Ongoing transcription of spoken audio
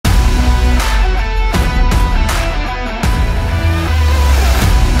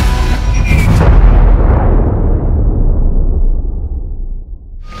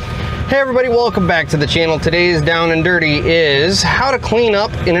Hey everybody, welcome back to the channel. Today's Down and Dirty is how to clean up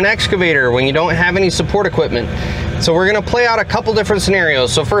in an excavator when you don't have any support equipment. So we're gonna play out a couple different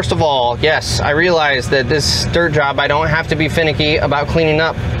scenarios. So first of all, yes, I realize that this dirt job, I don't have to be finicky about cleaning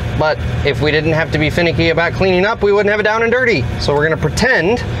up. But if we didn't have to be finicky about cleaning up, we wouldn't have it down and dirty. So we're gonna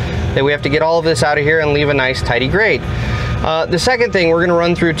pretend that we have to get all of this out of here and leave a nice tidy grade. The second thing, we're gonna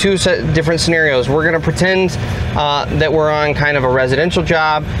run through two different scenarios. We're gonna pretend that we're on kind of a residential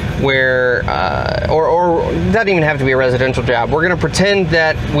job where, or doesn't even have to be a residential job. We're gonna pretend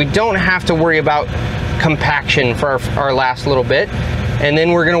that we don't have to worry about compaction for our last little bit. And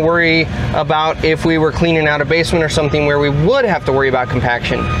then we're gonna worry about if we were cleaning out a basement or something where we would have to worry about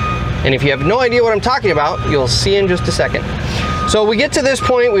compaction. And if you have no idea what I'm talking about, you'll see in just a second. So we get to this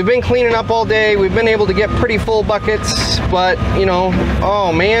point, we've been cleaning up all day, we've been able to get pretty full buckets, but you know,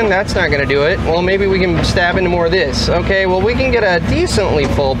 oh man, that's not gonna do it. Well, maybe we can stab into more of this. Okay, well we can get a decently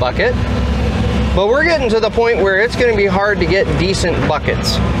full bucket, but we're getting to the point where it's gonna be hard to get decent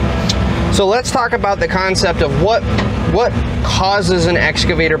buckets. So let's talk about the concept of what causes an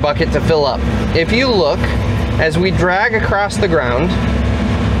excavator bucket to fill up. If you look, as we drag across the ground,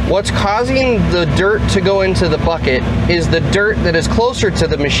 what's causing the dirt to go into the bucket is the dirt that is closer to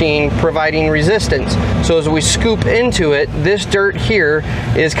the machine providing resistance. So as we scoop into it, this dirt here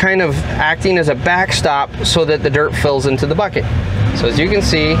is kind of acting as a backstop so that the dirt fills into the bucket. So as you can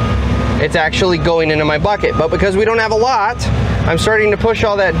see, it's actually going into my bucket. But because we don't have a lot, I'm starting to push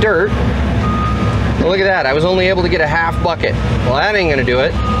all that dirt. Look at that, I was only able to get a half bucket. Well, that ain't gonna do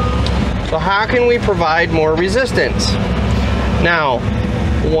it. So how can we provide more resistance? Now,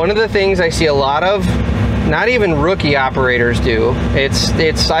 one of the things I see a lot of, not even rookie operators do,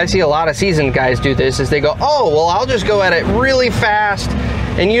 I see a lot of seasoned guys do this, is they go, oh, well, I'll just go at it really fast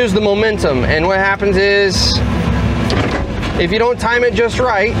and use the momentum. And what happens is, if you don't time it just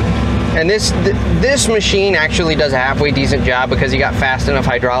right, and this machine actually does a halfway decent job because you got fast enough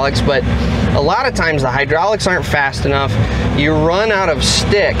hydraulics, but a lot of times the hydraulics aren't fast enough. You run out of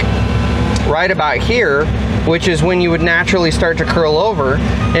stick right about here, which is when you would naturally start to curl over.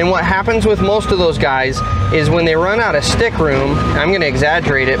 And what happens with most of those guys is when they run out of stick room, I'm going to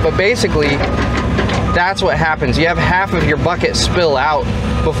exaggerate it, but basically that's what happens. You have half of your bucket spill out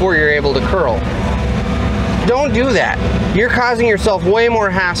before you're able to curl. Don't do that. You're causing yourself way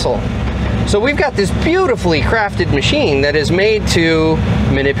more hassle. So we've got this beautifully crafted machine that is made to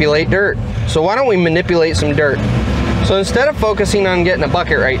manipulate dirt. So why don't we manipulate some dirt? So instead of focusing on getting a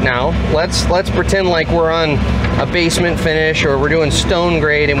bucket right now, let's pretend like we're on a basement finish or we're doing stone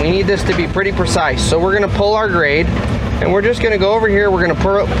grade and we need this to be pretty precise. So we're gonna pull our grade and we're just gonna go over here, we're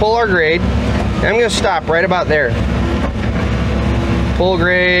gonna pull our grade, and I'm gonna stop right about there. Pull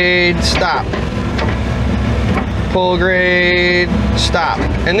grade, stop. Pull grade, stop.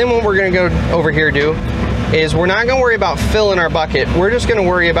 And then what we're gonna go over here do is we're not gonna worry about filling our bucket, we're just gonna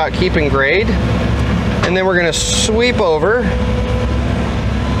worry about keeping grade. And then we're gonna sweep over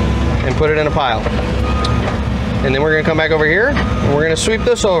and put it in a pile. And then we're gonna come back over here and we're gonna sweep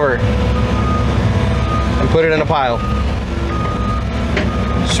this over and put it in a pile.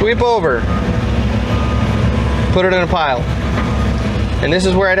 Sweep over, put it in a pile. And this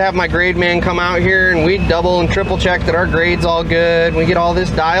is where I'd have my grade man come out here and we'd double and triple check that our grade's all good. We get all this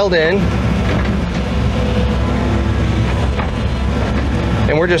dialed in.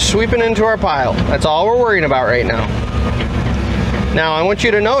 And we're just sweeping into our pile. That's all we're worrying about right now. Now I want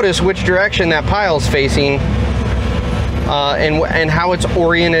you to notice which direction that pile's facing and how it's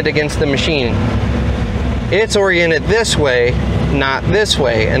oriented against the machine. It's oriented this way, not this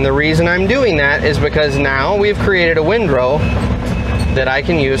way. And the reason I'm doing that is because now we've created a windrow that I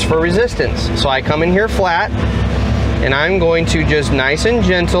can use for resistance. So I come in here flat and I'm going to just nice and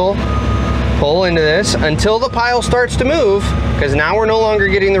gentle pull into this until the pile starts to move, because now we're no longer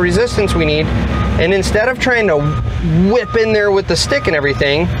getting the resistance we need. And instead of trying to whip in there with the stick and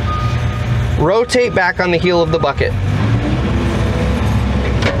everything, rotate back on the heel of the bucket.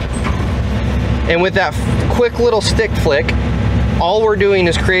 And with that quick little stick flick, all we're doing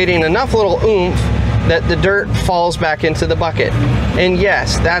is creating enough little oomph that the dirt falls back into the bucket. And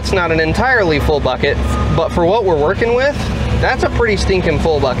yes, that's not an entirely full bucket, but for what we're working with, that's a pretty stinking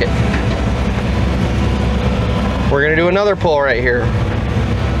full bucket. We're gonna do another pull right here.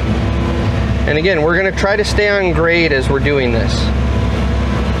 And again, we're gonna try to stay on grade as we're doing this.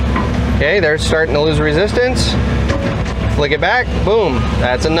 Okay, they're starting to lose resistance. Flick it back, boom.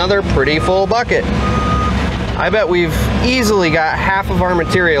 That's another pretty full bucket. I bet we've easily got half of our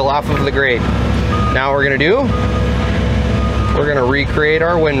material off of the grade. Now what we're gonna do, we're gonna recreate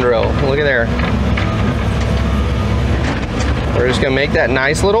our windrow. Look at there. we're just gonna make that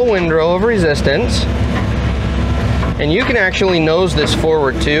nice little windrow of resistance. And you can actually nose this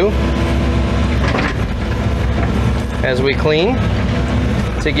forward too as we clean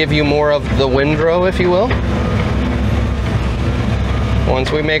to give you more of the windrow, if you will.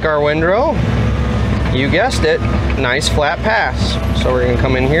 Once we make our windrow, you guessed it, nice flat pass. So we're gonna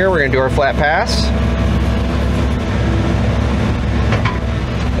come in here, we're gonna do our flat pass.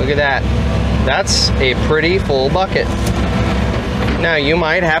 Look at that. That's a pretty full bucket. Now you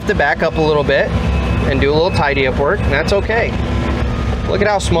might have to back up a little bit and do a little tidy up work, and that's okay. Look at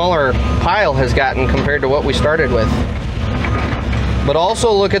how small our pile has gotten compared to what we started with. But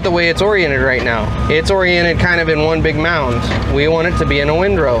also look at the way it's oriented right now. It's oriented kind of in one big mound. We want it to be in a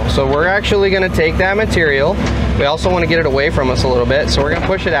windrow. So we're actually gonna take that material. We also wanna get it away from us a little bit, so we're gonna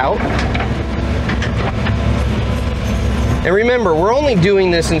push it out. And remember, we're only doing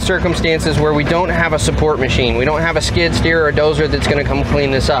this in circumstances where we don't have a support machine. We don't have a skid steer or a dozer that's gonna come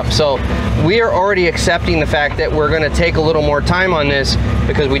clean this up. So we are already accepting the fact that we're gonna take a little more time on this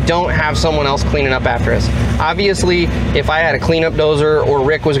because we don't have someone else cleaning up after us. Obviously, if I had a cleanup dozer or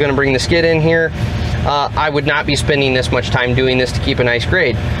Rick was gonna bring the skid in here, I would not be spending this much time doing this to keep a nice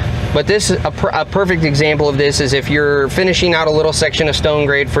grade. But this is a perfect example of this is if you're finishing out a little section of stone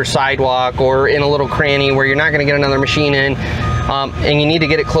grade for sidewalk or in a little cranny where you're not going to get another machine in, and you need to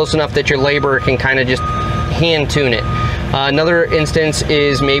get it close enough that your laborer can kind of just hand tune it. Another instance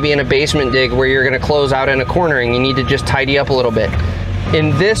is maybe in a basement dig where you're going to close out in a corner and you need to just tidy up a little bit.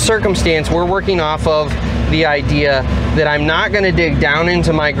 In this circumstance, we're working off of the idea that I'm not going to dig down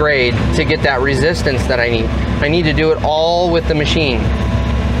into my grade to get that resistance that I need. I need to do it all with the machine.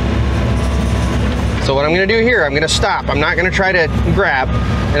 So what I'm going to do here, I'm going to stop. I'm not going to try to grab,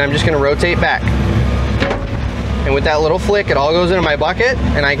 and I'm just going to rotate back. And with that little flick, it all goes into my bucket,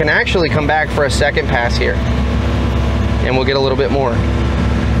 and I can actually come back for a second pass here. And we'll get a little bit more.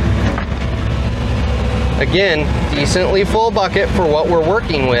 Again, decently full bucket for what we're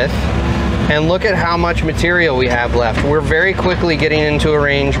working with. And look at how much material we have left. We're very quickly getting into a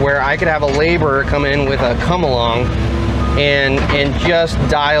range where I could have a laborer come in with a come along and just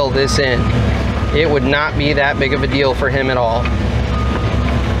dial this in. It would not be that big of a deal for him at all.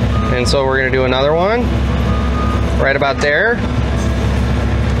 And so we're gonna do another one right about there.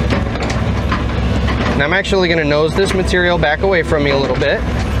 And I'm actually gonna nose this material back away from me a little bit.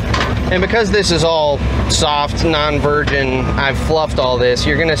 And because this is all soft, non-virgin, I've fluffed all this,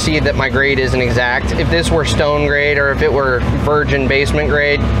 you're gonna see that my grade isn't exact. If this were stone grade or if it were virgin basement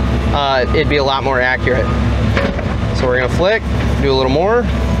grade, it'd be a lot more accurate. So we're gonna flick, do a little more.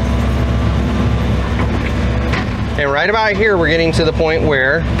 And right about here, we're getting to the point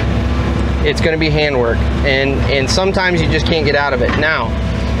where it's going to be handwork, and sometimes you just can't get out of it. Now,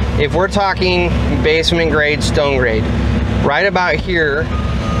 if we're talking basement grade, stone grade, right about here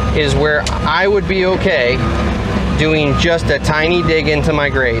is where I would be okay doing just a tiny dig into my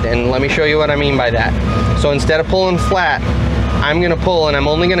grade. And let me show you what I mean by that. So instead of pulling flat, I'm going to pull, and I'm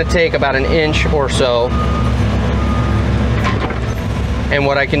only going to take about an inch or so. And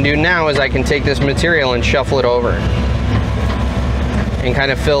what I can do now is I can take this material and shuffle it over and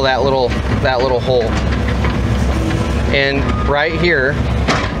kind of fill that little hole. And right here,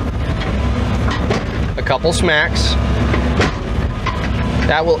 a couple smacks.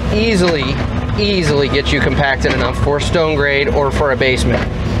 That will easily get you compacted enough for stone grade or for a basement.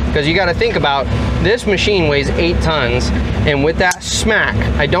 Because you got to think about, this machine weighs 8 tons, and with that smack,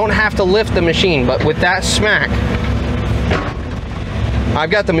 I don't have to lift the machine, but with that smack, I've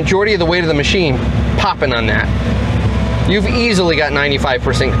got the majority of the weight of the machine popping on that. You've easily got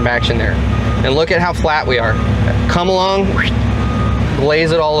 95% compaction there. And look at how flat we are. Come along,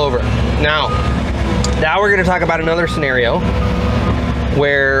 glaze it all over. Now we're gonna talk about another scenario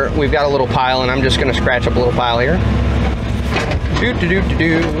where we've got a little pile, and I'm just gonna scratch up a little pile here.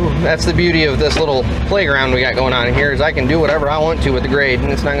 That's the beauty of this little playground we got going on here, is I can do whatever I want to with the grade,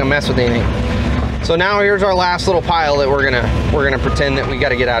 and it's not gonna mess with anything. So now here's our last little pile that we're gonna pretend that we got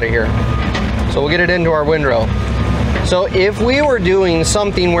to get out of here. So we'll get it into our windrow. So if we were doing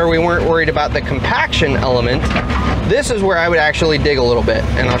something where we weren't worried about the compaction element, this is where I would actually dig a little bit.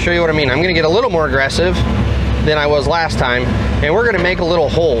 And I'll show you what I mean. I'm gonna get a little more aggressive than I was last time, and we're gonna make a little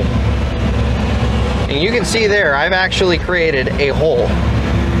hole. And you can see there, I've actually created a hole.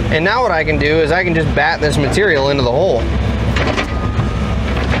 And now what I can do is I can just bat this material into the hole.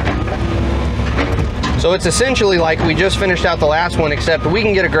 So it's essentially like we just finished out the last one, except we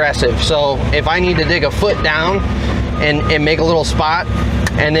can get aggressive. So if I need to dig a foot down and make a little spot,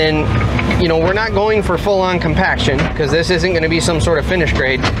 and then, you know, we're not going for full-on compaction because this isn't going to be some sort of finish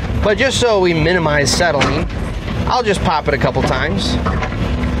grade, but just so we minimize settling, I'll just pop it a couple times.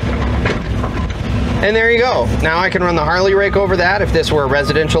 And there you go. Now I can run the Harley rake over that. If this were a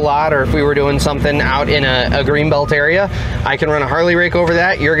residential lot, or if we were doing something out in a greenbelt area, I can run a Harley rake over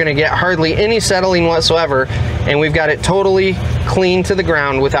that. You're gonna get hardly any settling whatsoever, and we've got it totally clean to the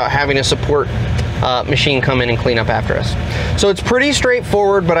ground without having a support machine come in and clean up after us. So it's pretty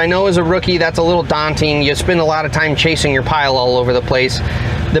straightforward, but I know as a rookie that's a little daunting. You spend a lot of time chasing your pile all over the place.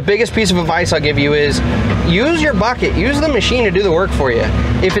 The biggest piece of advice I'll give you is use your bucket, use the machine to do the work for you.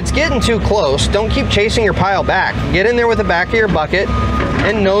 If it's getting too close, don't keep chasing your pile back. Get in there with the back of your bucket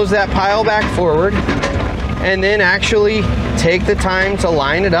and nose that pile back forward, and then actually take the time to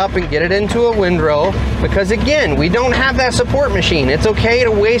line it up and get it into a windrow, because again, we don't have that support machine. It's okay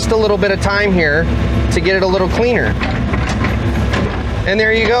to waste a little bit of time here to get it a little cleaner. And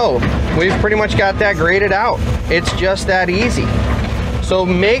there you go. We've pretty much got that graded out. It's just that easy. So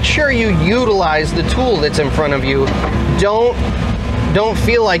make sure you utilize the tool that's in front of you. Don't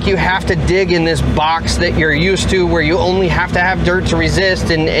feel like you have to dig in this box that you're used to, where you only have to have dirt to resist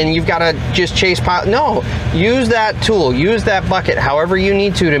and you've got to just chase pile. No, use that tool, use that bucket however you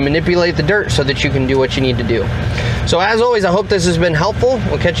need to manipulate the dirt so that you can do what you need to do. So as always, I hope this has been helpful.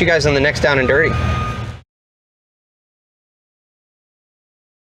 We'll catch you guys on the next Down and Dirty.